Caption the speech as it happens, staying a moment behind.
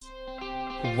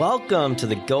Welcome to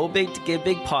the Go Big to Give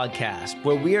Big podcast,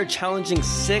 where we are challenging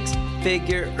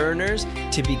six-figure earners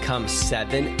to become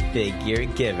seven-figure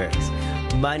givers.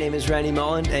 My name is Randy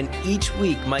Mullen, and each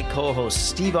week my co-host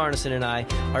Steve Arneson and I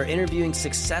are interviewing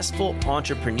successful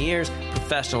entrepreneurs,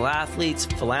 professional athletes,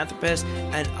 philanthropists,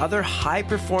 and other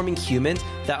high-performing humans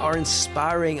that are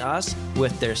inspiring us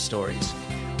with their stories.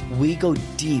 We go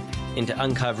deep into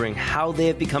uncovering how they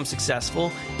have become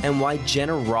successful and why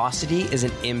generosity is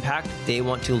an impact they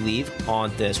want to leave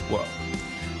on this world.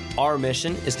 Our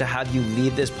mission is to have you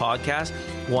leave this podcast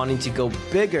wanting to go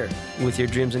bigger with your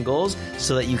dreams and goals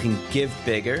so that you can give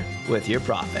bigger with your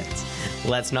profits.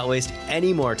 Let's not waste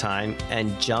any more time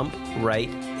and jump right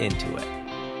into it.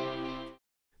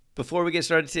 Before we get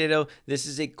started today, though, this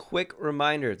is a quick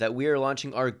reminder that we are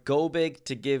launching our Go Big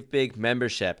to Give Big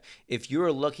membership. If you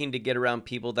are looking to get around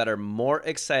people that are more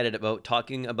excited about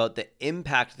talking about the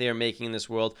impact they are making in this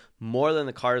world more than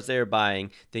the cars they are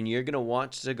buying, then you're going to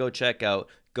want to go check out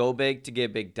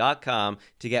gobigtogivebig.com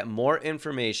to get more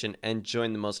information and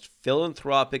join the most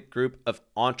philanthropic group of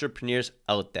entrepreneurs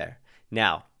out there.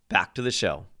 Now, back to the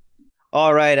show.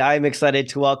 All right, I'm excited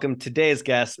to welcome today's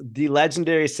guest, the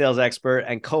legendary sales expert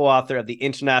and co-author of the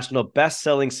international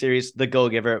best-selling series, The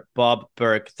Go-Giver, Bob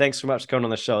Burg. Thanks so much for coming on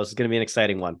the show. This is going to be an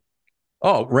exciting one.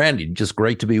 Oh, Randy, just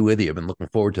great to be with you. I've been looking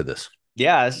forward to this.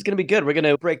 Yeah, this is going to be good. We're going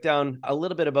to break down a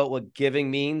little bit about what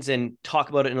giving means and talk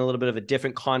about it in a little bit of a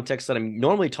different context that I'm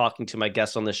normally talking to my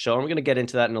guests on this show. And we're going to get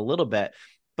into that in a little bit.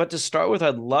 But to start with,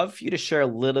 I'd love for you to share a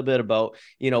little bit about,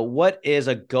 what is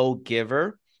a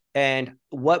go-giver and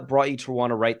what brought you to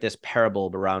want to write this parable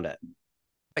around it?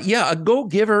 Yeah, a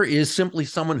go-giver is simply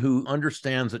someone who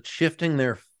understands that shifting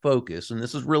their focus, and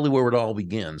this is really where it all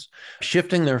begins,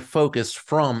 shifting their focus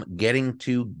from getting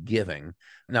to giving.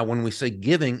 Now, when we say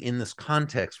giving in this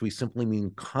context, we simply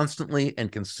mean constantly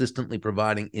and consistently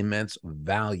providing immense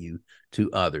value to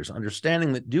others,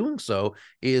 understanding that doing so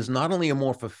is not only a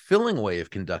more fulfilling way of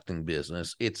conducting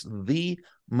business, it's the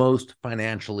most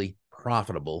financially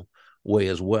profitable way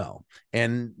as well.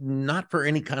 And not for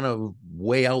any kind of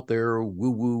way out there,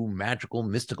 woo-woo, magical,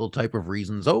 mystical type of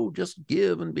reasons. Oh, just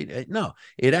give and be. No,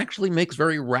 it actually makes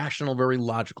very rational, very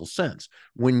logical sense.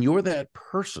 When you're that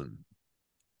person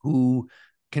who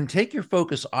can take your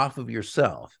focus off of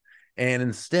yourself and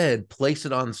instead place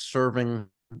it on serving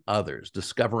others,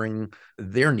 discovering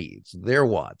their needs, their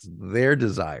wants, their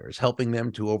desires, helping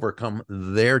them to overcome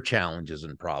their challenges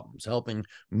and problems, helping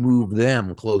move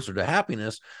them closer to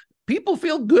happiness, people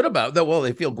feel good about that. Well,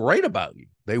 they feel great about you.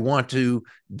 They want to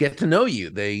get to know you.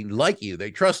 They like you.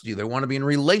 They trust you. They want to be in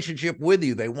relationship with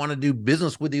you. They want to do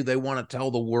business with you. They want to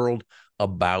tell the world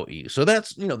about you. So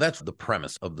that's the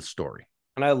premise of the story.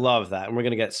 And I love that. And we're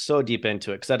going to get so deep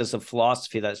into it because that is a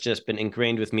philosophy that's just been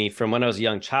ingrained with me from when I was a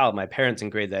young child. My parents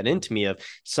ingrained that into me of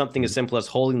something as simple as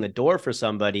holding the door for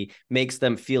somebody makes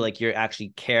them feel like you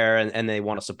actually care and they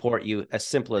want to support you, as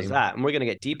simple as that. And we're going to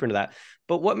get deeper into that.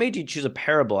 But what made you choose a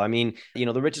parable? I mean,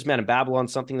 The Richest Man in Babylon,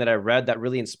 something that I read that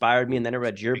really inspired me. And then I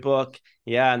read your book.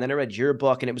 Yeah. And then I read your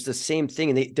book and it was the same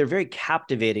thing. And they're very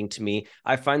captivating to me.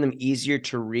 I find them easier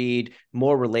to read,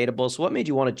 more relatable. So what made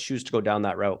you want to choose to go down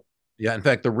that route? Yeah, in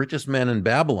fact, The Richest Man in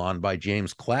Babylon by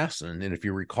James Classon. And if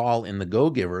you recall, in The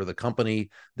Go-Giver, the company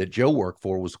that Joe worked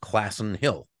for was Classon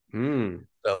Hill.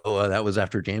 So that was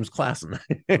after James Classon.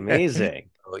 Amazing.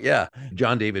 So, yeah,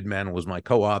 John David Mann was my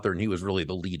co-author, and he was really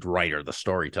the lead writer, the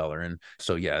storyteller. And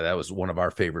so, yeah, that was one of our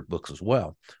favorite books as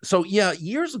well. So, yeah,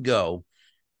 years ago,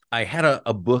 I had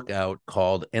a book out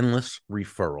called Endless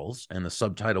Referrals, and the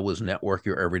subtitle was Network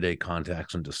Your Everyday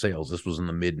Contacts into Sales. This was in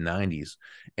the mid-90s.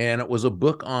 And it was a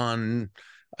book on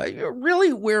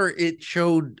really where it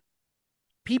showed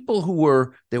people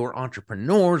they were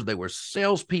entrepreneurs, they were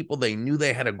salespeople, they knew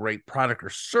they had a great product or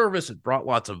service, it brought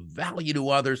lots of value to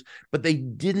others, but they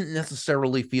didn't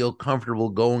necessarily feel comfortable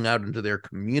going out into their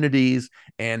communities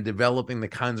and developing the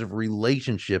kinds of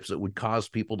relationships that would cause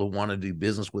people to want to do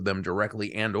business with them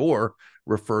directly and or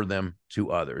refer them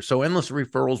to others. So Endless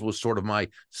Referrals was sort of my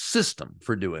system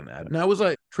for doing that. And that was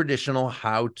a traditional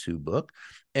how-to book.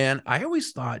 And I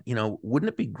always thought, wouldn't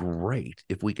it be great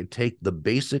if we could take the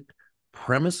basic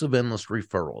premise of Endless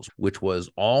Referrals, which was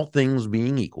all things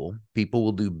being equal, people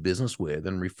will do business with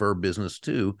and refer business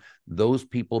to those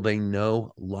people they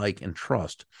know, like, and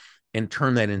trust, and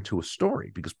turn that into a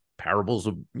story, because parables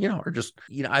are just,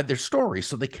 they're stories,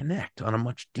 so they connect on a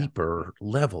much deeper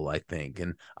level, I think.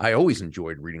 And I always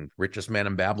enjoyed reading Richest Man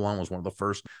in Babylon was one of the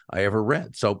first I ever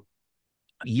read. So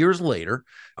years later,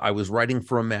 I was writing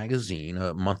for a magazine,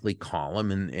 a monthly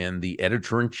column, and the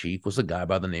editor-in-chief was a guy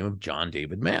by the name of John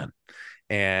David Mann.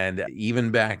 And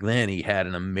even back then, he had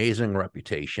an amazing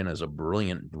reputation as a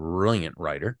brilliant, brilliant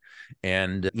writer.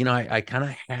 And, I kind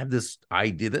of had this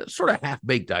idea, this sort of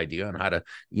half-baked idea on how to,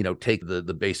 take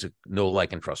the basic know,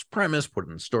 like, and trust premise, put it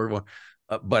in the story.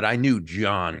 But I knew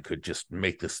John could just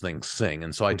make this thing sing.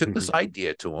 And so I took this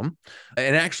idea to him.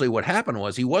 And actually what happened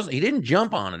was he didn't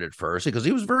jump on it at first because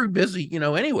he was very busy,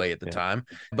 anyway at the time.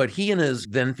 But he and his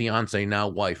then fiance, now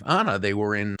wife, Anna, they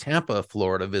were in Tampa,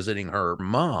 Florida, visiting her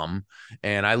mom.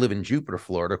 And I live in Jupiter,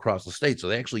 Florida, across the state. So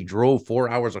they actually drove 4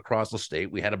 hours across the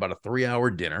state. We had about a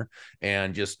 3-hour dinner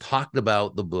and just talked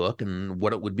about the book and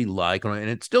what it would be like. And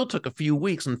it still took a few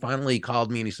weeks. And finally he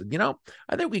called me and he said,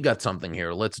 I think we got something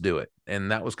here. Let's do it.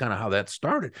 And that was kind of how that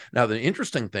started. Now, the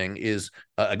interesting thing is,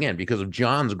 again, because of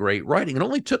John's great writing, it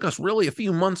only took us really a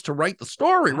few months to write the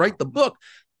story, write the book.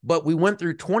 But we went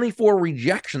through 24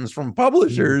 rejections from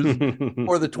publishers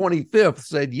or the 25th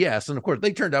said yes. And of course,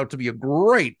 they turned out to be a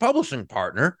great publishing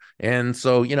partner. And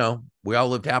so, we all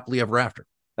lived happily ever after.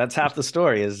 That's half the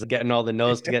story, is getting all the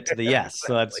no's to get to the yes.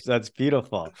 So that's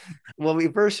beautiful. When we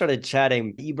first started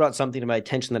chatting, you brought something to my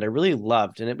attention that I really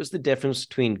loved, and it was the difference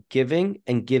between giving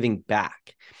and giving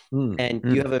back. And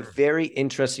you have a very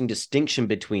interesting distinction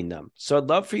between them. So I'd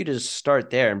love for you to start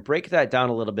there and break that down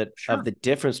a little bit of the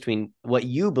difference between what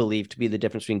you believe to be the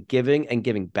difference between giving and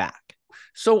giving back.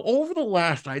 So over the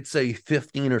last, I'd say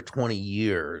 15 or 20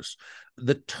 years,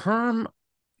 the term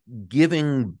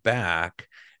giving back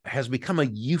has become a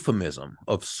euphemism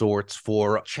of sorts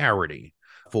for charity,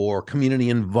 for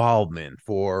community involvement,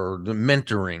 for the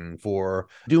mentoring, for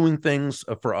doing things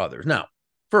for others. Now,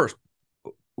 first,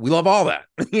 we love all that.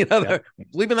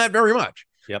 Believe in that very much.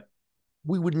 Yep.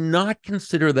 We would not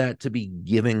consider that to be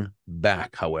giving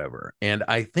back, however. And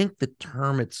I think the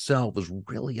term itself is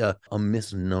really a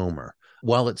misnomer.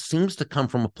 While it seems to come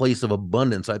from a place of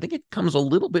abundance, I think it comes a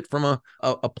little bit from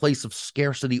a place of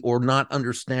scarcity or not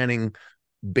understanding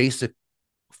basic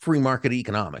free market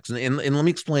economics. And let me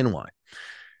explain why.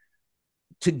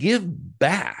 To give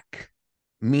back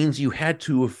means you had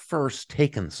to have first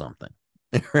taken something,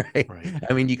 right?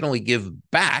 I mean, you can only give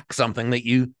back something that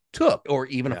you took, or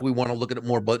even if we want to look at it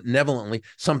more benevolently,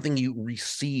 something you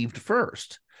received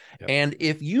first. And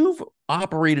if you've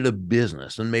operated a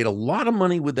business and made a lot of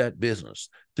money with that business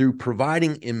through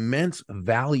providing immense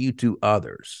value to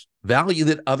others, value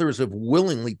that others have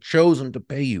willingly chosen to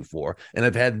pay you for and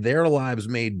have had their lives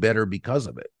made better because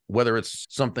of it, whether it's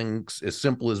something as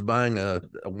simple as buying a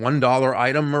 $1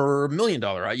 item or $1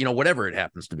 million, whatever it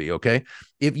happens to be, okay?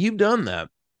 If you've done that,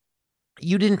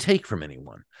 you didn't take from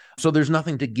anyone. So there's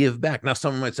nothing to give back. Now,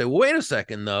 someone might say, well, wait a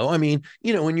second, though. I mean,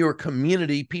 in your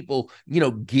community, people,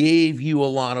 gave you a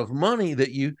lot of money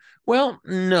well,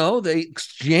 no, they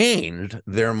exchanged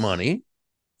their money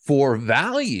for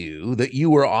value that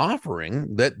you were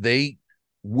offering that they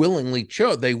willingly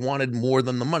chose. They wanted more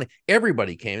than the money.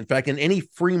 Everybody came. In fact, in any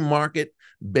free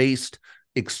market-based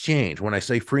exchange, when I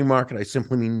say free market, I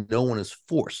simply mean no one is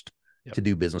forced to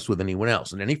do business with anyone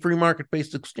else. In any free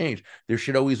market-based exchange, there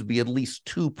should always be at least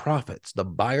two profits, the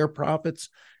buyer profits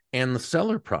and the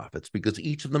seller profits, because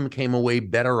each of them came away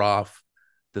better off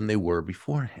than they were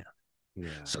beforehand.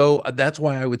 So that's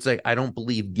why I would say I don't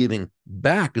believe giving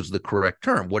back is the correct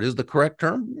term. What is the correct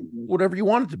term? Whatever you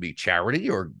want it to be, charity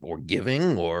or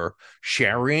giving or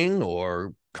sharing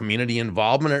or community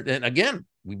involvement. And again,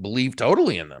 we believe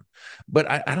totally in them. But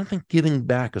I don't think giving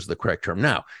back is the correct term.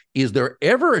 Now, is there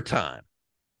ever a time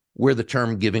where the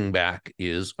term giving back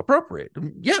is appropriate?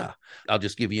 Yeah. I'll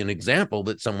just give you an example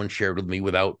that someone shared with me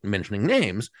without mentioning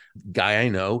names. Guy I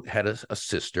know had a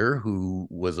sister who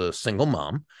was a single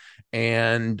mom,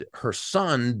 and her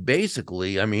son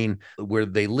basically, where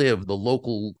they live, the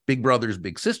local Big Brothers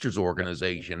Big Sisters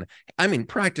organization,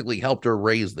 practically helped her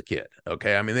raise the kid.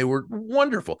 Okay. They were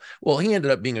wonderful. Well, he ended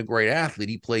up being a great athlete.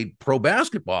 He played pro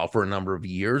basketball for a number of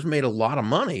years, made a lot of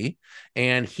money,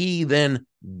 and he then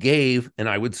gave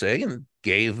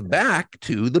back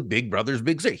to the Big Brothers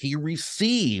Big Sisters. He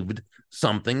received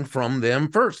something from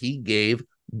them first. He gave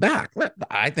back.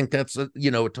 I think that's a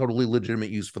totally legitimate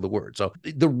use for the word. So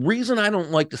the reason I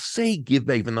don't like to say give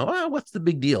back, even though, what's the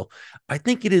big deal? I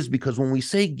think it is because when we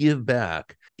say give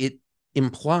back, it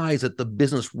implies that the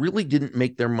business really didn't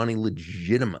make their money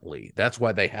legitimately. That's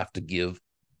why they have to give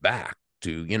back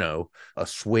to,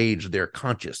 assuage their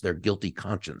conscience, their guilty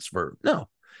conscience no.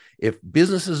 If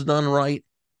business is done right,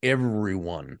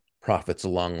 everyone profits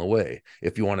along the way.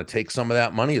 If you want to take some of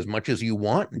that money, as much as you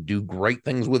want, and do great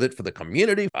things with it for the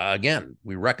community, again,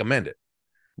 we recommend it.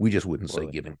 We just wouldn't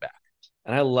say giving back.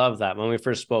 And I love that. When we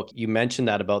first spoke, you mentioned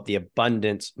that about the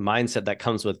abundance mindset that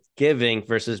comes with giving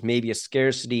versus maybe a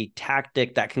scarcity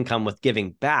tactic that can come with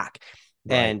giving back.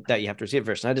 Right. and that you have to receive it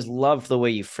first. And I just love the way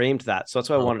you framed that. So that's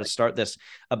why I All wanted to right. start this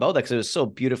about that, because it was so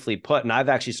beautifully put. And I've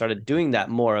actually started doing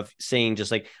that more, of saying just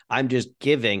like, I'm just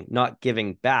giving, not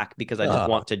giving back, because I just Uh,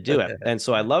 want to do it. And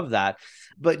so I love that.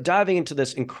 But diving into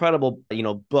this incredible,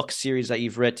 book series that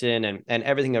you've written, and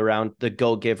everything around the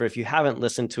Go Giver, if you haven't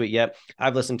listened to it yet,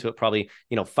 I've listened to it probably,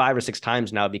 5 or 6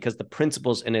 times now, because the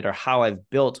principles in it are how I've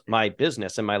built my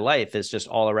business, and my life is just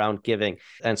all around giving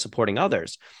and supporting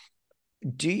others.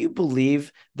 Do you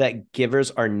believe that givers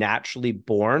are naturally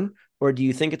born, or do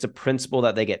you think it's a principle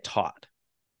that they get taught?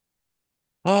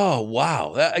 oh,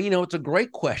 wow. It's a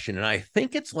great question. And I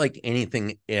think it's like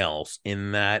anything else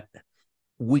in that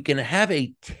we can have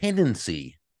a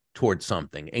tendency towards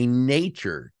something, a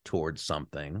nature towards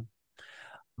something,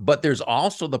 but there's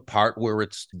also the part where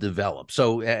it's developed.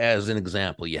 So, as an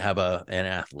example, you have an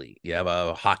athlete, you have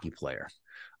a hockey player,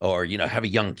 or have a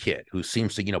young kid who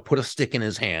seems to put a stick in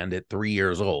his hand at 3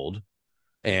 years old,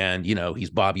 and he's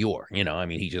Bobby Orr. I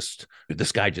mean,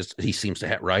 this guy he seems to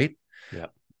have right. Yeah.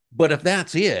 But if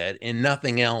that's it and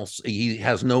nothing else, he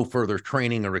has no further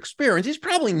training or experience, he's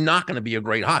probably not going to be a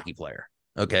great hockey player.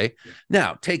 Okay. Yeah.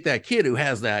 Now, take that kid who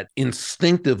has that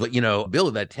instinctive,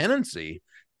 ability, that tendency,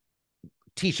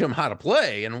 teach him how to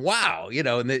play, and wow,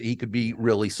 and that he could be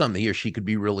really something. He or she could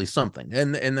be really something.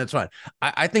 And that's fine.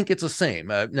 I think it's the same.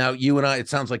 Now, it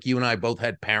sounds like you and I both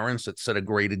had parents that set a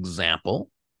great example.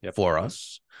 Yep. For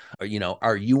us.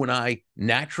 Are you and I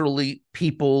naturally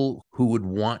people who would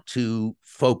want to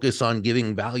focus on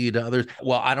giving value to others?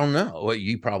 Well, I don't know.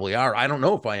 You probably are. I don't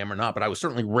know if I am or not, but I was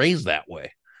certainly raised that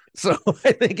way. So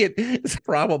I think it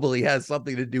probably has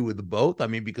something to do with both. I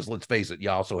mean, because let's face it,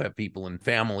 you also have people in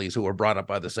families who are brought up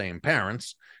by the same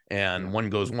parents, and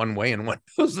one goes one way and one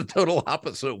goes the total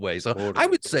opposite way. So totally. I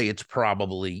would say it's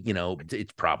probably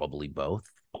both.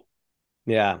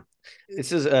 Yeah.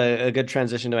 This is a good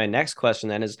transition to my next question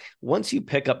then, is once you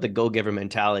pick up the go-giver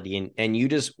mentality, and you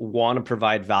just want to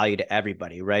provide value to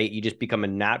everybody, right? You just become a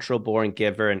natural born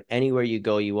giver, and anywhere you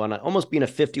go, you want to almost be in a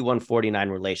 51-49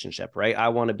 relationship, right? I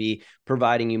want to be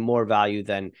providing you more value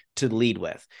than to lead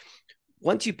with.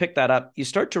 Once you pick that up, you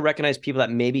start to recognize people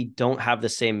that maybe don't have the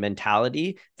same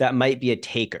mentality, that might be a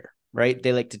taker, right?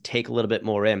 They like to take a little bit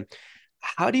more in.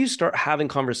 How do you start having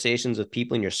conversations with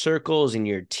people in your circles, in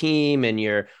your team, in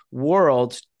your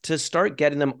world, to start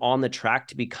getting them on the track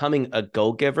to becoming a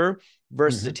go-giver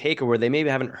versus a taker, where they maybe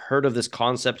haven't heard of this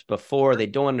concept before? They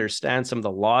don't understand some of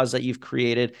the laws that you've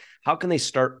created. How can they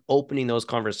start opening those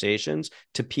conversations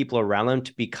to people around them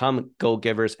to become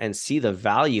go-givers and see the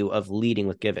value of leading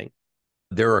with giving?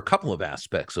 There are a couple of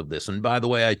aspects of this. And by the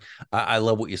way, I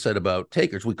love what you said about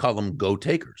takers. We call them go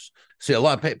takers. See, a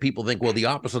lot of people think, well, the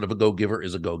opposite of a go giver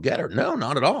is a go getter. No,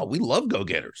 not at all. We love go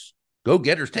getters. Go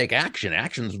getters take action.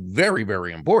 Action is very,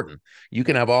 very important. You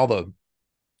can have all the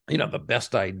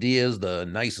best ideas, the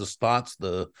nicest thoughts,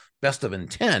 the best of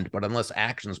intent, but unless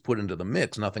action's put into the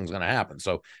mix, nothing's going to happen.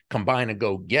 So combine a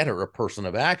go-getter, a person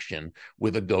of action,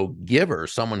 with a go-giver,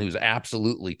 someone who's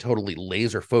absolutely, totally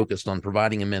laser focused on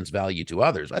providing immense value to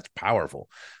others. That's powerful.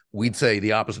 We'd say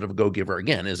the opposite of a go-giver,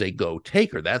 again, is a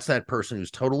go-taker. That's that person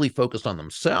who's totally focused on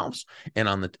themselves and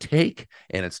on the take,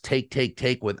 and it's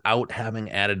take without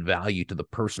having added value to the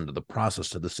person, to the process,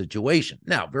 to the situation.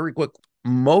 Now, very quickly,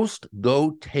 most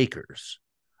go-takers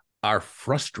are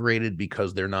frustrated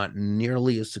because they're not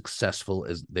nearly as successful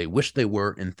as they wish they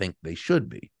were and think they should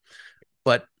be.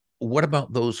 But what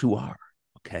about those who are?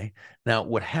 Okay. Now,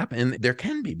 what happened, there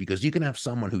can be, because you can have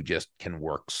someone who just can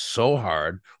work so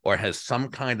hard or has some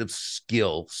kind of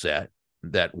skill set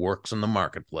that works in the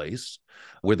marketplace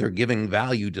where they're giving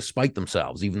value despite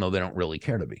themselves, even though they don't really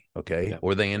care to be. Okay. Yeah.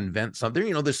 Or they invent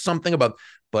something, there's something about,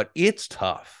 but it's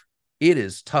tough. It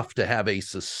is tough to have a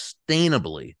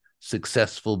sustainably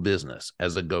successful business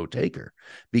as a go-taker,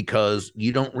 because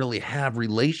you don't really have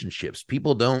relationships.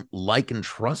 People don't like and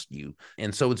trust you.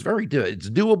 And so it's it's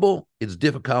doable, it's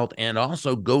difficult. And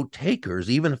also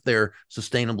go-takers, even if they're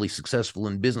sustainably successful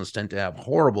in business, tend to have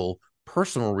horrible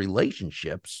personal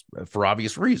relationships for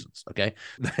obvious reasons. Okay.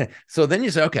 So then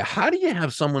you say, okay, how do you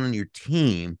have someone on your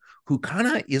team who kind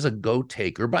of is a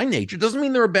go-taker by nature? Doesn't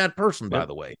mean they're a bad person, by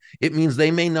the way. It means they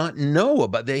may not know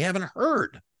about, they haven't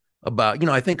heard about,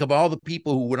 I think of all the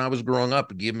people who, when I was growing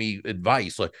up, give me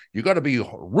advice like, you got to be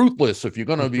ruthless if you're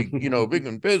going to be, big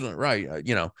in business, right?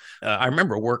 I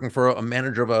remember working for a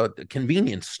manager of a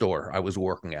convenience store I was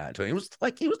working at. So he was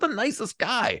the nicest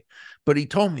guy, but he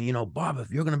told me, Bob,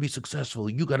 if you're going to be successful,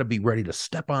 you got to be ready to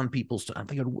step on people's. I'm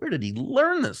thinking, where did he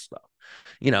learn this stuff?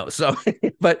 So,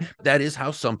 but that is how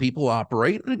some people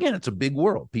operate. And again, it's a big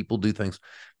world. People do things.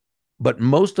 But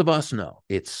most of us know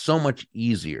it's so much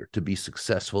easier to be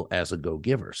successful as a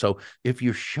go-giver. So if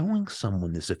you're showing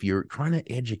someone this, if you're trying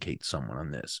to educate someone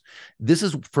on this, this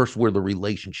is first where the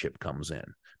relationship comes in.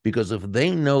 Because if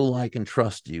they know, like, and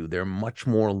trust you, they're much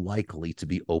more likely to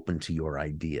be open to your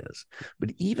ideas.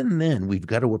 But even then, we've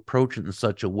got to approach it in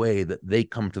such a way that they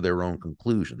come to their own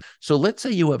conclusion. So let's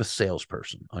say you have a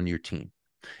salesperson on your team,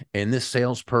 and this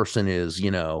salesperson is,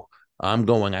 I'm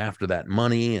going after that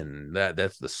money, and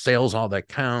that's the sales, all that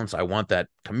counts. I want that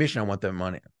commission. I want that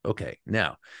money. Okay.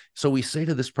 Now, so we say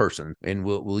to this person, and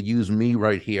we'll use me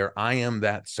right here. I am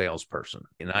that salesperson,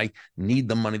 and I need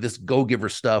the money. This go-giver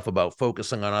stuff about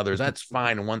focusing on others, that's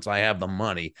fine once I have the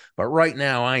money. But right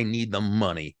now, I need the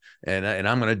money, and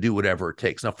I'm going to do whatever it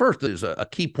takes. Now, first, there's a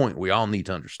key point we all need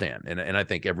to understand, and I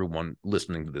think everyone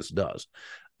listening to this does.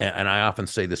 And I often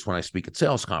say this when I speak at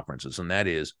sales conferences, and that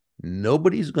is,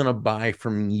 nobody's going to buy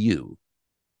from you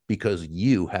because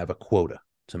you have a quota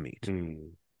to meet.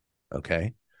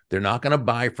 Okay. They're not going to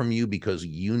buy from you because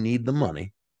you need the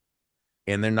money.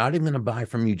 And they're not even going to buy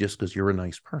from you just because you're a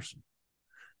nice person.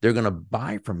 They're going to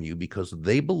buy from you because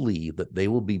they believe that they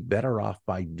will be better off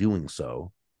by doing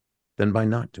so than by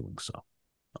not doing so.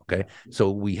 Okay.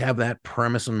 So we have that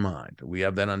premise in mind. We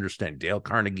have that understanding. Dale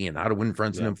Carnegie and How to Win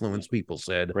Friends and Influence People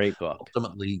said, great book.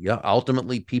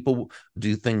 Ultimately, people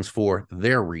do things for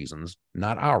their reasons,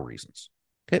 not our reasons.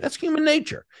 Okay. That's human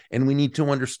nature. And we need to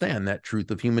understand that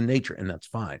truth of human nature. And that's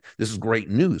fine. This is great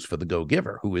news for the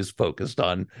go-giver who is focused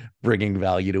on bringing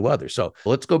value to others. So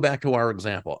let's go back to our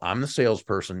example. I'm the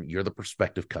salesperson. You're the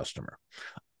prospective customer.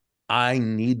 I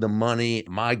need the money.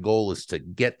 My goal is to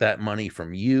get that money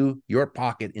from you, your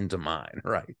pocket, into mine,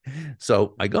 right?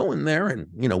 So I go in there and,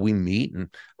 we meet, and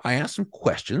I ask some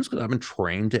questions because I've been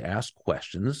trained to ask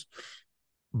questions,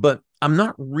 but I'm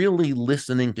not really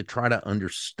listening to try to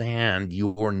understand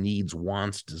your needs,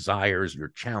 wants, desires, your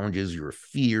challenges, your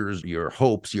fears, your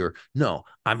hopes, no,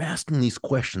 I'm asking these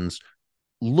questions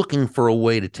looking for a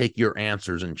way to take your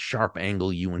answers and sharp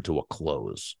angle you into a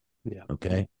close. Yeah.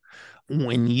 Okay.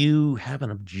 When you have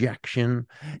an objection,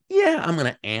 I'm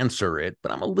going to answer it, but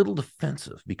I'm a little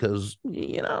defensive because,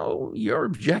 your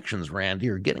objections, Randy,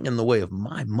 are getting in the way of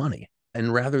my money.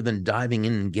 And rather than diving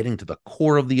in and getting to the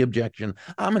core of the objection,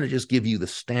 I'm going to just give you the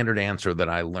standard answer that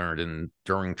I learned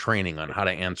during training on how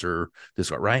to answer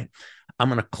this, right? I'm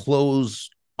going to close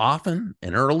often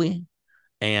and early.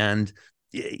 And,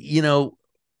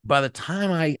 by the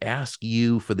time I ask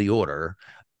you for the order,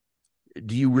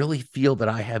 do you really feel that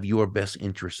I have your best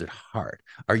interest at heart?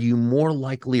 Are you more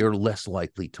likely or less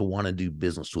likely to want to do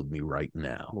business with me right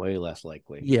now? Way less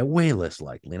likely. Yeah, way less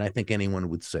likely. And I think anyone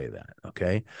would say that.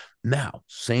 Okay. Now,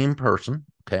 same person.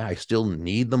 Okay. I still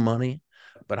need the money,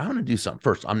 but I'm going to do something.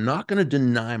 First, I'm not going to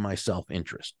deny my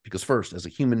self-interest because first, as a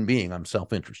human being, I'm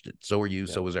self-interested. So are you.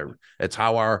 So is everyone. That's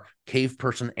how our cave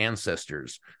person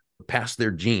ancestors passed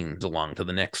their genes along to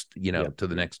the next, to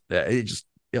the next.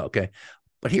 Okay.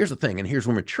 But here's the thing, and here's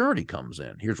where maturity comes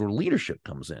in. Here's where leadership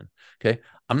comes in, okay?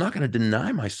 I'm not going to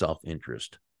deny my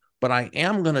self-interest, but I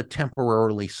am going to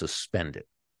temporarily suspend it.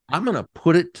 I'm going to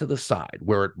put it to the side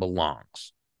where it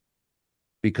belongs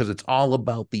because it's all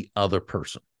about the other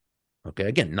person, okay?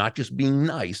 Again, not just being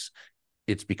nice.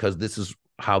 It's because this is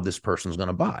how this person's going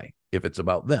to buy if it's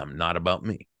about them, not about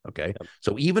me, okay? Yep.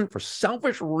 So even for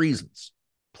selfish reasons,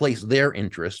 place their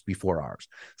interests before ours.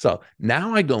 So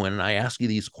now I go in and I ask you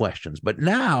these questions, but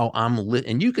now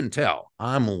and you can tell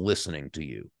I'm listening to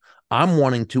you. I'm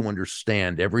wanting to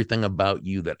understand everything about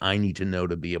you that I need to know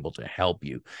to be able to help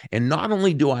you. And not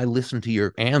only do I listen to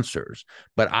your answers,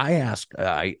 but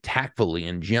I tactfully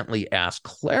and gently ask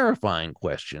clarifying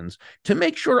questions to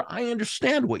make sure I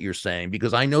understand what you're saying,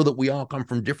 because I know that we all come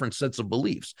from different sets of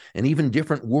beliefs, and even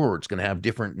different words can have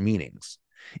different meanings.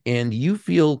 And you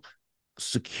feel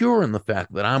secure in the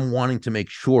fact that I'm wanting to make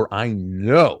sure I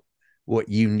know what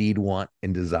you need, want,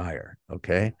 and desire.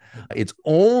 Okay. It's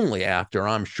only after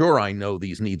I'm sure I know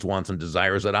these needs, wants, and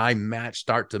desires that I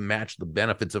start to match the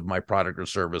benefits of my product or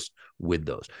service with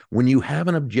those. When you have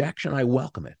an objection, I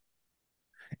welcome it.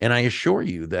 And I assure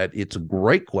you that it's a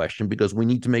great question because we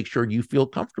need to make sure you feel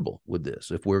comfortable with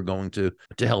this if we're going to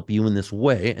help you in this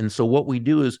way. And so what we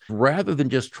do is, rather than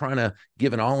just trying to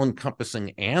give an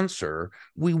all-encompassing answer,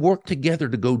 we work together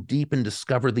to go deep and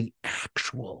discover the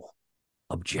actual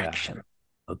objection.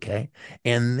 Yeah. Okay.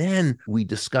 And then we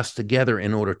discuss together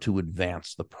in order to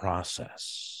advance the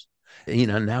process.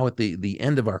 Now at the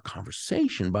end of our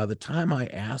conversation, by the time I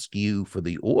ask you for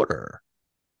the order,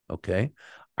 okay,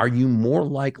 are you more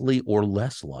likely or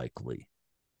less likely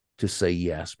to say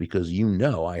yes because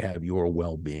I have your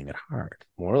well-being at heart?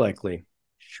 More likely.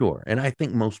 Sure. And I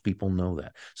think most people know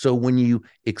that. So when you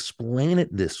explain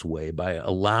it this way, by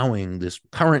allowing this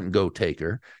current go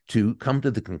taker to come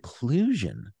to the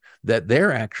conclusion that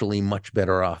they're actually much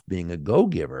better off being a go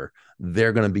giver,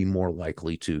 they're going to be more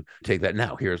likely to take that.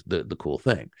 Now, here's the cool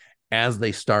thing. As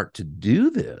they start to do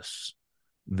this,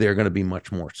 they're going to be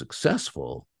much more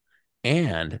successful,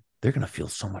 and they're going to feel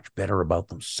so much better about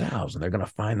themselves. And they're going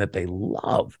to find that they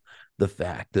love the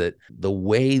fact that the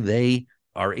way they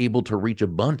are able to reach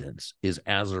abundance is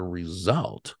as a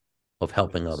result of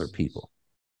helping other people.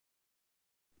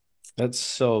 That's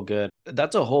so good.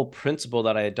 That's a whole principle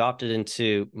that I adopted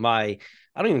into my,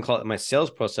 I don't even call it my sales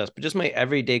process, but just my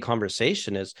everyday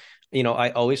conversation is, I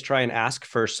always try and ask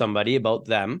first somebody about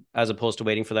them as opposed to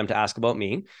waiting for them to ask about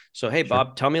me. So, hey, Sure.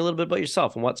 Bob, tell me a little bit about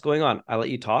yourself and what's going on. I let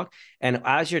you talk. And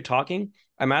as you're talking,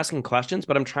 I'm asking questions,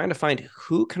 but I'm trying to find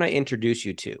who can I introduce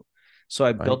you to? So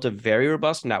I built a very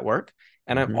robust network,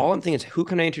 and all I'm thinking is, who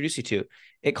can I introduce you to?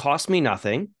 It costs me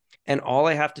nothing. And all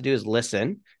I have to do is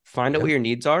listen, find out what your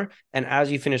needs are. And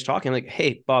as you finish talking, I'm like,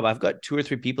 hey, Bob, I've got 2 or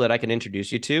 3 people that I can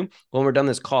introduce you to. When we're done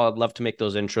this call, I'd love to make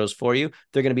those intros for you.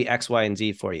 They're going to be X, Y, and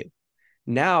Z for you.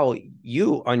 Now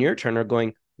you on your turn are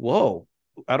going, whoa,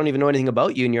 I don't even know anything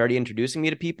about you. And you're already introducing me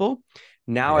to people.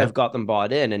 Now I've got them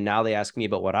bought in. And now they ask me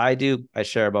about what I do. I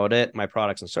share about it, my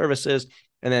products and services.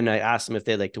 And then I ask them if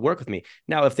they'd like to work with me.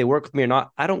 Now, if they work with me or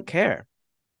not, I don't care.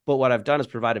 But what I've done is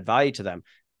provided value to them.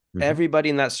 Everybody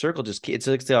in that circle it's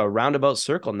like a roundabout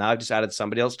circle. Now I've just added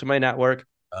somebody else to my network.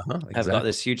 Exactly. I've got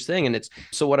this huge thing. And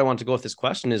so what I want to go with this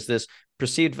question is this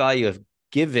perceived value of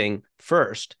giving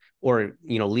first, or,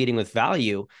 leading with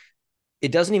value.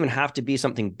 It doesn't even have to be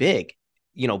something big,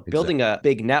 building a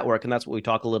big network. And that's what we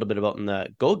talk a little bit about in the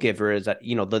Go Giver, is that,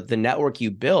 the network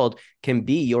you build can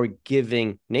be your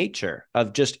giving nature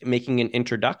of just making an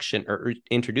introduction or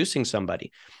introducing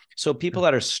somebody. So people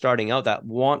that are starting out that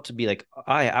want to be like,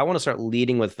 I want to start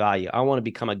leading with value, I want to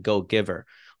become a go giver.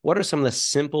 What are some of the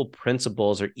simple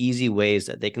principles or easy ways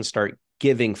that they can start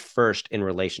giving first in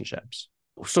relationships?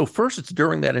 So first, it's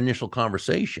during that initial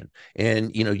conversation.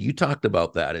 And, you talked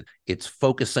about that. It's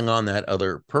focusing on that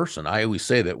other person. I always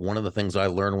say that one of the things I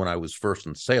learned when I was first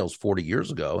in sales 40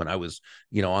 years ago, and I was,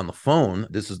 on the phone,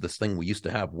 this thing we used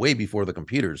to have way before the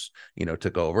computers,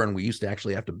 took over. And we used to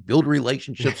actually have to build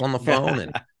relationships on the phone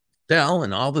and sell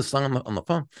and all this on the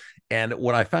phone. And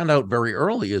what I found out very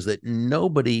early is that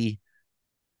nobody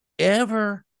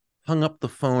ever hung up the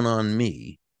phone on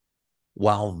me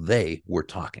while they were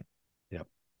talking.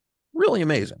 Really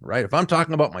amazing, right? If I'm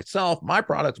talking about myself, my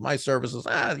products, my services,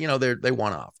 they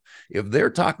one off. If they're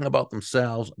talking about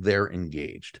themselves, they're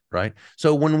engaged, right?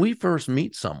 So when we first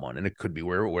meet someone, and it could be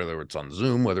whether it's on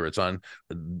Zoom, whether it's on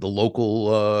the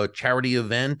local charity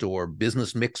event or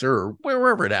business mixer or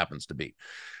wherever it happens to be,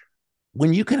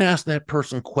 when you can ask that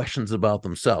person questions about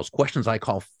themselves, questions I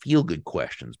call feel-good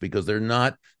questions, because they're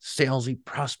not salesy,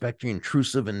 prospecting,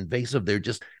 intrusive, invasive. They're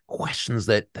just questions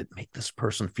that make this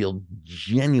person feel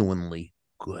genuinely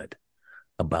good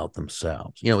about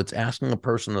themselves. It's asking a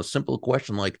person a simple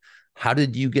question like, how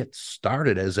did you get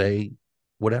started as a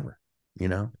whatever,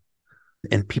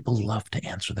 And people love to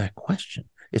answer that question.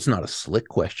 It's not a slick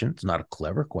question. It's not a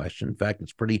clever question. In fact,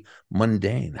 it's pretty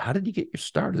mundane. How did you get your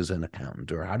start as an accountant?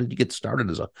 Or how did you get started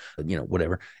as a,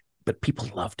 whatever? But people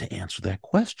love to answer that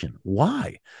question.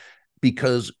 Why?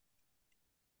 Because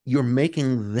you're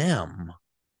making them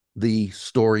the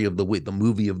story of the week, the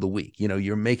movie of the week.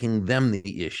 You're making them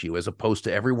the issue, as opposed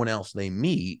to everyone else they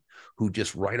meet who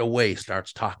just right away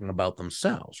starts talking about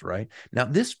themselves, right? Now,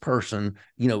 this person,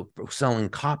 selling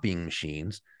copying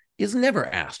machines, is never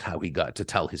asked how he got to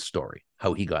tell his story,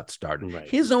 how he got started. Right.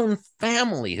 His own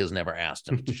family has never asked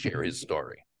him to share his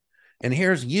story. And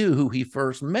here's you, who he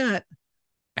first met,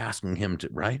 asking him to,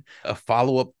 right? A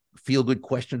follow-up feel-good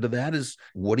question to that is,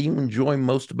 what do you enjoy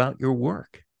most about your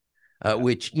work?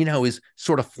 Which, is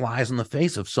sort of flies in the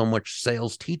face of so much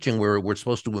sales teaching, where we're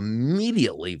supposed to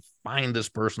immediately find this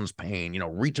person's pain,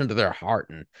 reach into their heart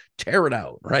and tear it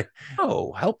out, right?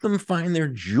 Oh, help them find their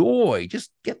joy.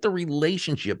 Just get the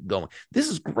relationship going. This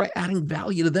is great, adding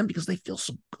value to them because they feel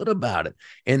so good about it.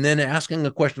 And then asking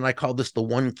a question, I call this the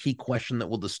one key question that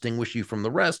will distinguish you from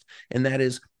the rest. And that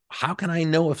is, how can I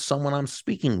know if someone I'm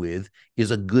speaking with is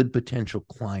a good potential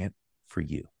client for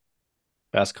you?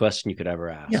 Best question you could ever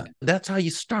ask. Yeah, that's how you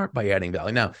start, by adding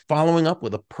value. Now, following up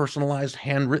with a personalized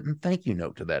handwritten thank you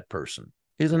note to that person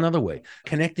is another way.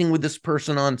 Connecting with this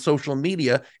person on social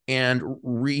media and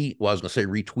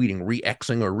retweeting,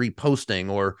 re-Xing or reposting,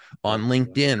 or on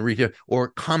LinkedIn, or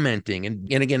commenting. And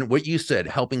again, what you said,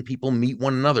 helping people meet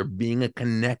one another, being a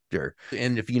connector.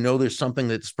 And if you know there's something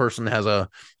that this person has a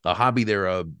hobby, they're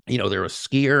a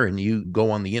skier, and you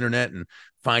go on the internet and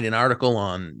find an article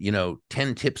on,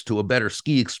 10 tips to a better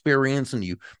ski experience, and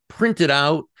you print it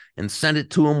out and send it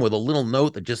to them with a little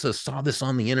note that just says, saw this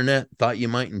on the internet, thought you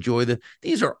might enjoy this.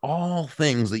 These are all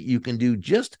things that you can do,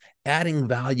 just adding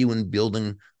value and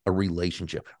building a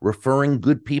relationship, referring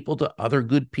good people to other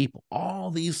good people.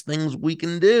 All these things we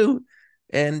can do.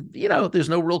 And, there's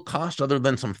no real cost other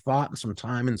than some thought and some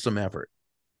time and some effort.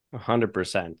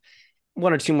 100%.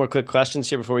 One or two more quick questions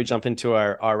here before we jump into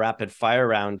our rapid fire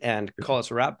round and call us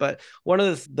a wrap. But one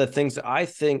of the things that I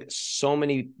think so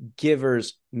many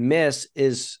givers miss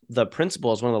is the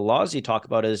principles. One of the laws you talk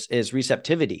about is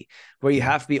receptivity, where you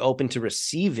have to be open to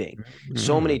receiving.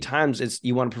 So many times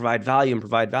you want to provide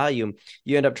value.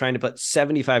 You end up trying to put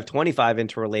 75-25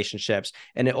 into relationships,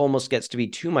 and it almost gets to be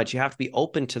too much. You have to be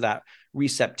open to that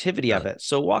receptivity of it.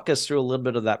 So walk us through a little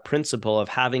bit of that principle of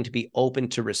having to be open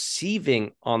to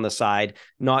receiving on the side,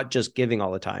 not just giving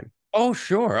all the time. Oh,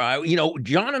 sure.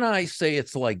 John and I say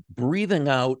it's like breathing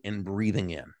out and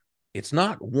breathing in. It's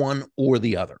not one or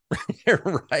the other,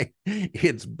 right?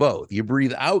 It's both. You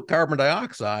breathe out carbon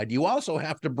dioxide. You also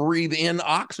have to breathe in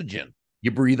oxygen.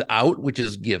 You breathe out, which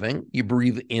is giving. You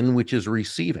breathe in, which is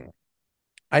receiving.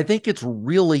 I think it's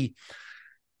really,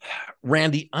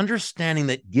 Randy, understanding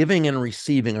that giving and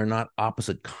receiving are not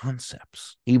opposite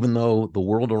concepts, even though the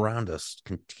world around us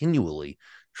continually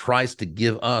tries to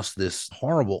give us this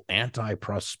horrible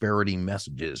anti-prosperity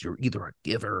messages. You're either a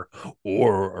giver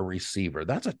or a receiver.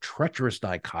 That's a treacherous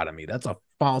dichotomy. That's a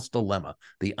false dilemma,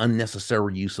 the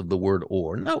unnecessary use of the word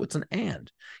or. No, it's an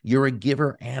and. You're a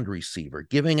giver and receiver.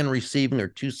 Giving and receiving are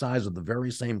two sides of the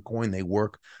very same coin. They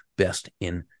work best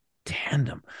in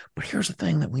tandem. But here's the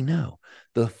thing that we know.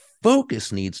 The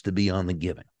focus needs to be on the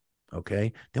giving.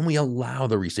 Okay, then we allow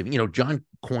the receiving. John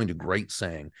coined a great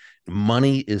saying: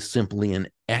 money is simply an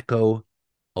echo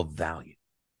of value.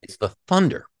 It's the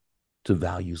thunder to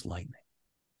value's lightning,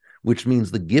 which means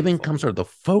the giving comes, or the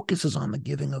focus is on the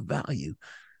giving of value.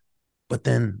 But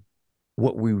then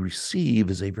what we receive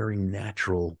is a very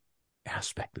natural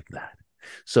aspect of that.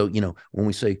 So, when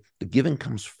we say the giving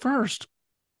comes first,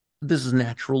 this is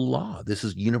natural law. This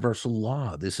is universal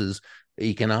law. This is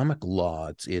economic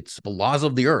law. It's the laws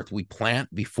of the earth. We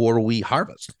plant before we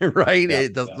harvest, right?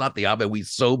 That's not the opposite. We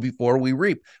sow before we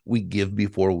reap. We give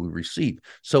before we receive.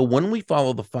 So when we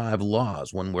follow the 5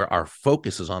 laws, when our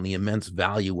focus is on the immense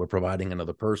value we're providing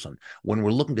another person, when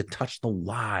we're looking to touch the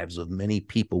lives of many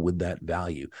people with that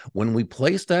value, when we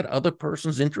place that other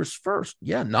person's interests first,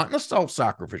 not in a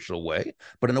self-sacrificial way,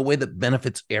 but in a way that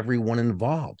benefits everyone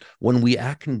involved, when we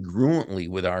act congruently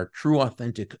with our true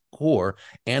authentic core,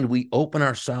 and we open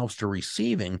ourselves to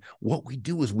receiving, what we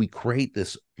do is we create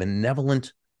this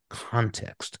benevolent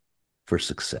context for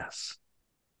success.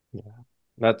 Yeah,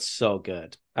 that's so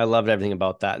good. I loved everything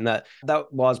about that. And that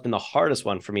law has been the hardest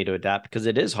one for me to adapt, because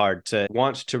it is hard to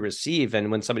want to receive. And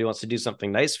when somebody wants to do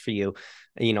something nice for you,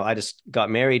 I just got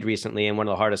married recently, and one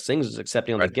of the hardest things is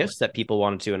accepting all the gifts that people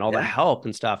wanted to, and all the help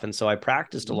and stuff. And so I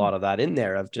practiced a lot of that in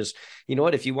there of just,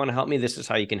 if you want to help me, this is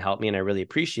how you can help me. And I really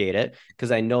appreciate it,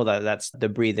 because I know that that's the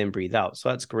breathe in, breathe out. So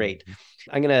that's great.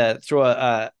 I'm going to throw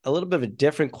a little bit of a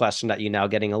different question at you now,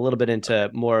 getting a little bit into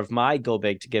more of my go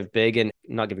big to give big, and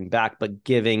not giving back, but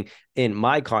giving in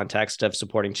my context of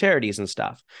supporting charities and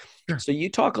stuff. Sure. So you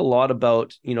talk a lot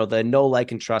about, the know,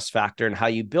 like, and trust factor, and how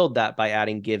you build that by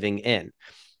adding giving in.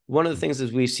 One of the things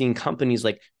is we've seen companies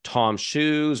like Tom's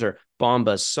Shoes or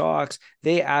Bombas Socks,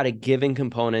 they add a giving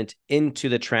component into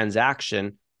the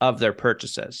transaction of their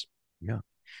purchases. Yeah.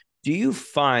 Do you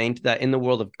find that in the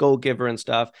world of Go Giver and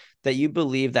stuff, that you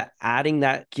believe that adding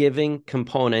that giving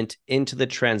component into the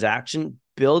transaction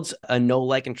builds a know,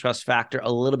 like, and trust factor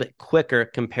a little bit quicker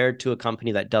compared to a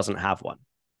company that doesn't have one?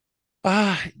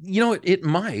 It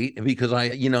might,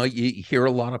 because you hear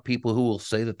a lot of people who will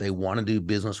say that they want to do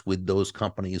business with those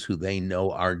companies who they know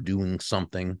are doing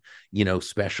something,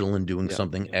 special, and doing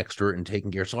something extra and taking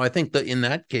care. So I think that in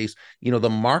that case, the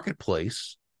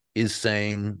marketplace is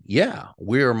saying,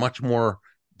 we're much more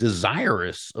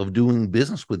desirous of doing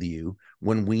business with you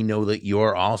when we know that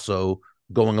you're also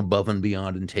going above and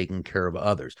beyond and taking care of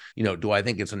others. Do I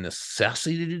think it's a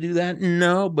necessity to do that?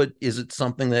 No, but is it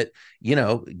something that,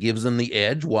 gives them the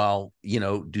edge while,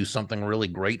 do something really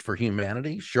great for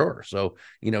humanity? Sure. So,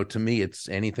 to me, it's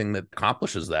anything that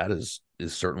accomplishes that is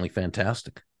certainly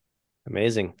fantastic.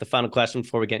 Amazing. The final question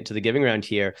before we get into the giving round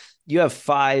here. You have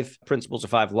 5 principles or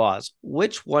 5 laws.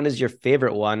 Which one is your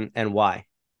favorite one and why?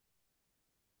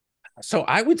 So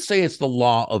I would say it's the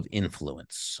law of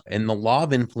influence. And the law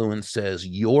of influence says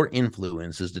your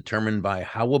influence is determined by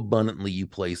how abundantly you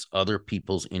place other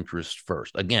people's interests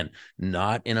first. Again,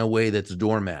 not in a way that's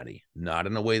doormatty, not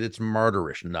in a way that's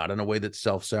murderish, not in a way that's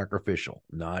self-sacrificial,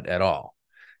 not at all.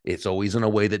 It's always in a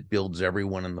way that builds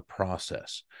everyone in the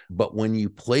process. But when you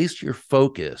place your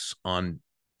focus on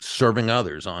serving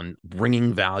others, on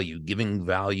bringing value, giving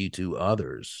value to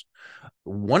others,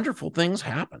 wonderful things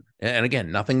happen. And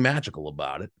again, nothing magical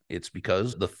about it. It's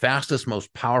because the fastest,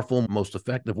 most powerful, most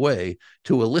effective way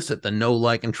to elicit the know,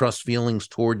 like, and trust feelings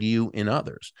toward you in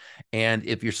others. And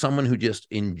if you're someone who just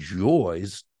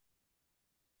enjoys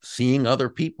seeing other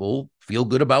people feel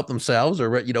good about themselves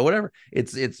or, whatever,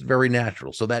 it's very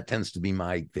natural. So that tends to be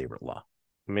my favorite law.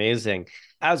 Amazing.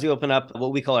 As we open up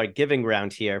what we call our giving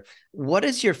round here, what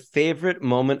is your favorite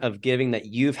moment of giving that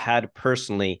you've had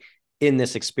personally in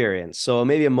this experience? So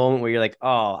maybe a moment where you're like,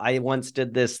 oh, I once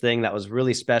did this thing that was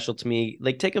really special to me.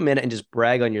 Like, take a minute and just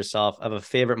brag on yourself of a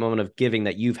favorite moment of giving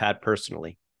that you've had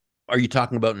personally. Are you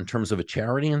talking about in terms of a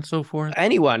charity and so forth?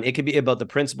 Anyone. It could be about the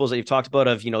principles that you've talked about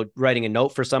of, writing a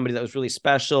note for somebody that was really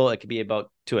special. It could be about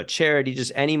to a charity,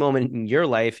 just any moment in your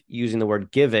life using the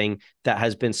word giving that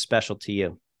has been special to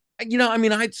you.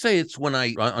 I'd say it's when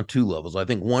on 2 levels. I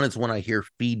think one is when I hear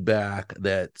feedback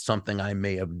that something I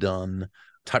may have done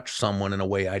touched someone in a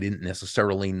way I didn't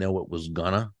necessarily know it was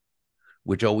gonna,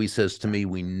 which always says to me,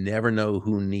 we never know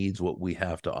who needs what we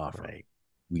have to offer. Right.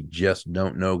 We just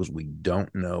don't know because we don't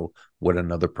know what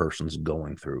another person's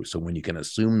going through. So when you can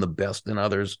assume the best in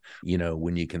others,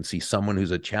 when you can see someone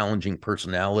who's a challenging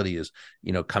personality is,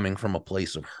 coming from a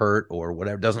place of hurt or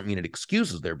whatever, doesn't mean it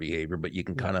excuses their behavior, but you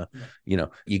can kind of,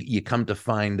 you come to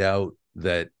find out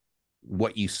that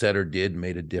what you said or did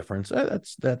made a difference.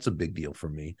 That's a big deal for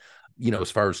me.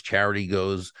 As far as charity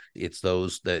goes, it's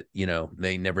those that,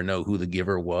 they never know who the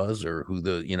giver was or who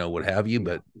the, what have you,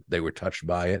 but they were touched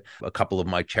by it. A couple of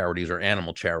my charities are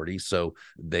animal charities. So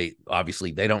they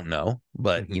don't know,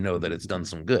 but you know that it's done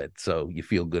some good. So you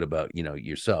feel good about,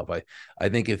 yourself. I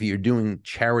think if you're doing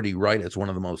charity right, it's one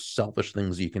of the most selfish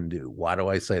things you can do. Why do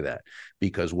I say that?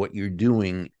 Because what you're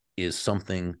doing is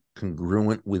something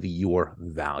congruent with your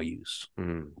values.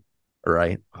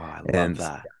 Right. Oh, I love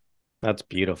that. That's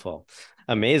beautiful.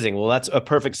 Amazing. Well, that's a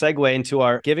perfect segue into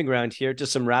our giving round here.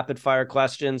 Just some rapid fire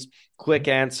questions, quick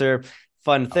answer,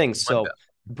 fun things. So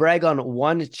brag on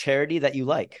one charity that you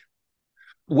like.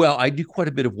 Well, I do quite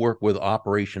a bit of work with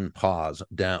Operation Paw,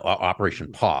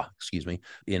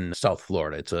 in South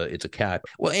Florida. It's a cat,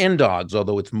 well, and dogs,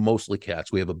 although it's mostly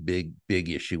cats. We have a big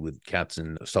issue with cats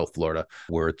in South Florida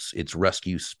where it's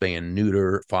rescue, spay and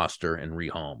neuter, foster, and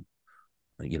rehome.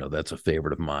 That's a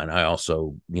favorite of mine. I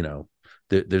also,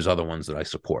 there's other ones that I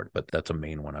support, but that's a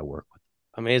main one I work with.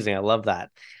 Amazing. I love that.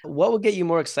 What would get you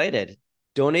more excited?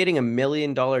 Donating $1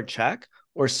 million check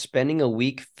or spending a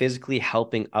week physically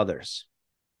helping others?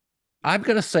 I've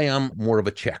got to say I'm more of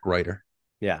a check writer.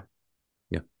 Yeah.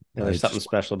 Yeah. There's something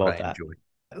special about that.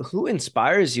 Who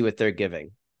inspires you with their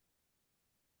giving?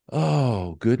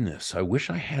 Oh, goodness. I wish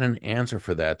I had an answer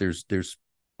for that. There's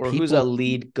or who's a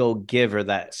lead go giver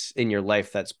that's in your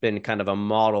life that's been kind of a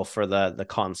model for the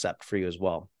concept for you as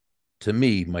well? To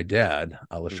me, my dad,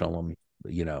 Allah Shalom,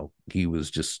 he was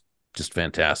just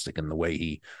fantastic in the way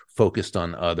he focused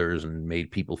on others and made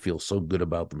people feel so good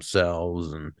about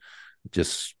themselves. And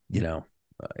just,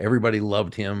 everybody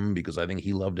loved him because I think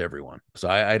he loved everyone. So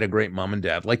I had a great mom and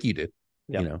dad like you did,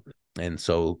 and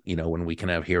so, when we can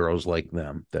have heroes like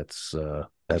them, that's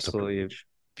absolutely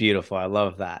beautiful. I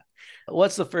love that.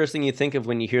 What's the first thing you think of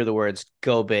when you hear the words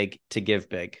go big to give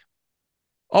big?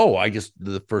 Oh,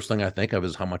 the first thing I think of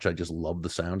is how much I just love the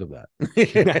sound of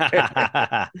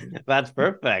that. That's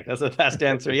perfect. That's the best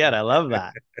answer yet. I love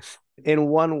that. In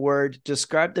one word,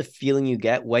 describe the feeling you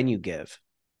get when you give.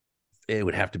 It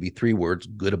would have to be 3 words: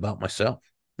 good about myself.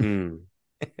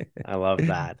 I love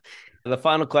that. The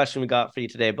final question we got for you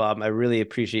today, Bob, I really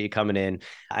appreciate you coming in.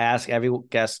 I ask every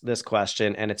guest this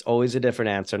question, and it's always a different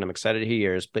answer, and I'm excited to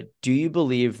hear yours. But do you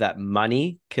believe that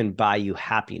money can buy you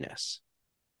happiness?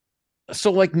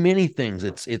 So like many things,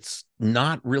 it's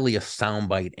not really a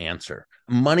soundbite answer.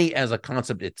 Money as a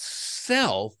concept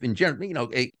itself, in general,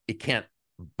 it can't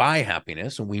buy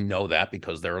happiness. And we know that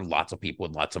because there are lots of people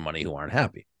with lots of money who aren't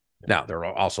happy. Now, there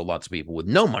are also lots of people with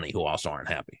no money who also aren't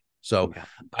happy. So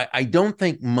I don't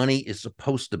think money is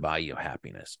supposed to buy you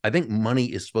happiness. I think money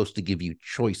is supposed to give you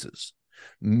choices.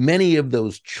 Many of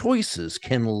those choices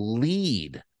can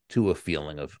lead to a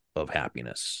feeling of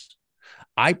happiness.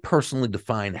 I personally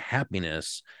define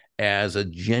happiness as a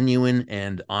genuine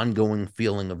and ongoing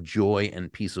feeling of joy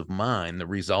and peace of mind, the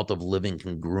result of living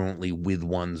congruently with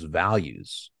one's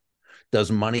values.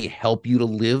 Does money help you to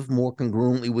live more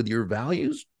congruently with your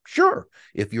values? Sure.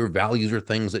 If your values are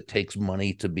things that takes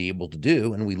money to be able to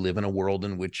do, and we live in a world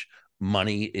in which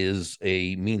money is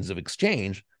a means of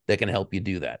exchange, that can help you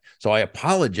do that. So I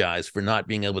apologize for not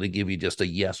being able to give you just a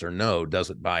yes or no, does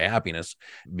it buy happiness?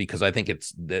 Because I think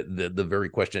it's the very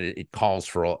question, it calls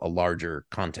for a larger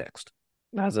context.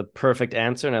 That was a perfect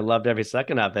answer, and I loved every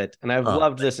second of it. And I've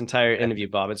loved this entire interview,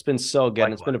 Bob. It's been so good.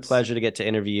 And it's been a pleasure to get to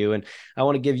interview you. And I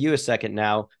want to give you a second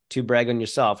now to brag on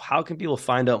yourself. How can people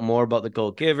find out more about the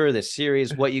Go Giver, this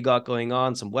series, what you got going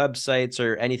on, some websites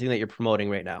or anything that you're promoting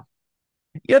right now?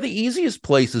 Yeah, the easiest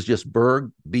place is just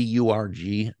Burg,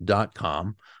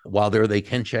 BURG.com. While there, they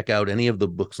can check out any of the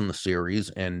books in the series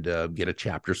and get a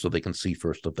chapter so they can see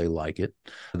first if they like it.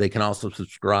 They can also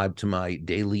subscribe to my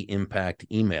daily impact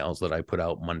emails that I put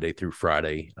out Monday through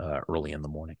Friday early in the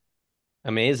morning.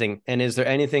 Amazing. And is there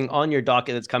anything on your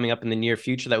docket that's coming up in the near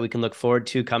future that we can look forward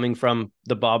to coming from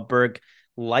the Bob Burg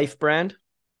Life brand?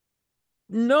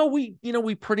 No, we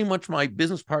pretty much, my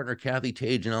business partner, Kathy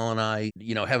Tagenel, and I,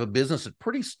 have a business that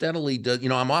pretty steadily does,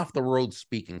 I'm off the road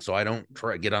speaking, so I don't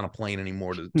try to get on a plane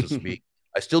anymore to speak.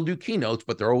 I still do keynotes,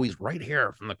 but they're always right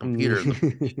here from the computer.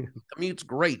 The commute's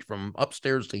great from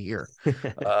upstairs to here.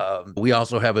 We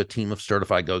also have a team of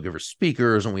certified Go-Giver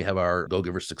speakers, and we have our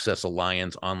Go-Giver Success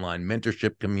Alliance online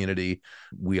mentorship community.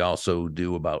 We also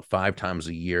do about 5 times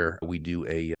a year, we do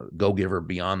a Go-Giver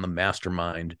Beyond the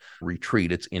Mastermind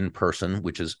retreat. It's in person,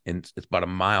 it's about a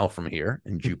mile from here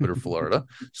in Jupiter, Florida.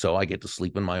 So I get to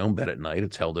sleep in my own bed at night.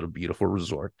 It's held at a beautiful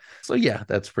resort. So yeah,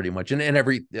 that's pretty much, and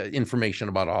every information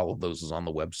about all of those is on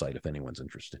the website if anyone's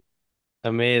interested.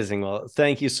 Amazing. Well,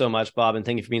 thank you so much, Bob, and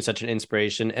thank you for being such an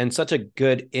inspiration and such a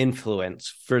good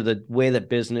influence for the way that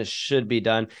business should be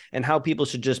done and how people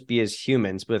should just be as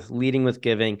humans, with leading with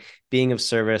giving, being of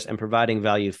service, and providing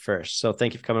value first. So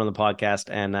thank you for coming on the podcast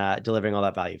and delivering all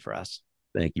that value for us.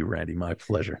 Thank you, Randy. My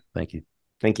pleasure. Thank you.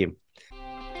 Thank you.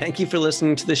 Thank you for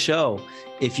listening to the show.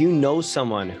 If you know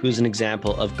someone who's an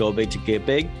example of go big to get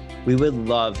big, we would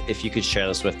love if you could share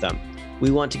this with them. We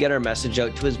want to get our message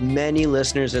out to as many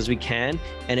listeners as we can,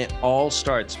 and it all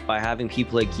starts by having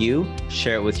people like you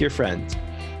share it with your friends.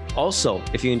 Also,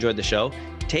 if you enjoyed the show,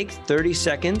 take 30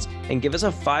 seconds and give us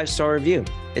a 5-star review.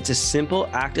 It's a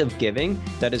simple act of giving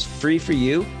that is free for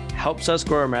you, helps us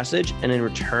grow our message, and in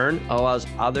return allows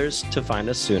others to find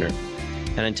us sooner.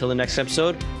 And until the next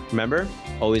episode, remember,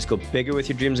 always go bigger with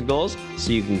your dreams and goals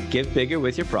so you can give bigger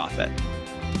with your profit.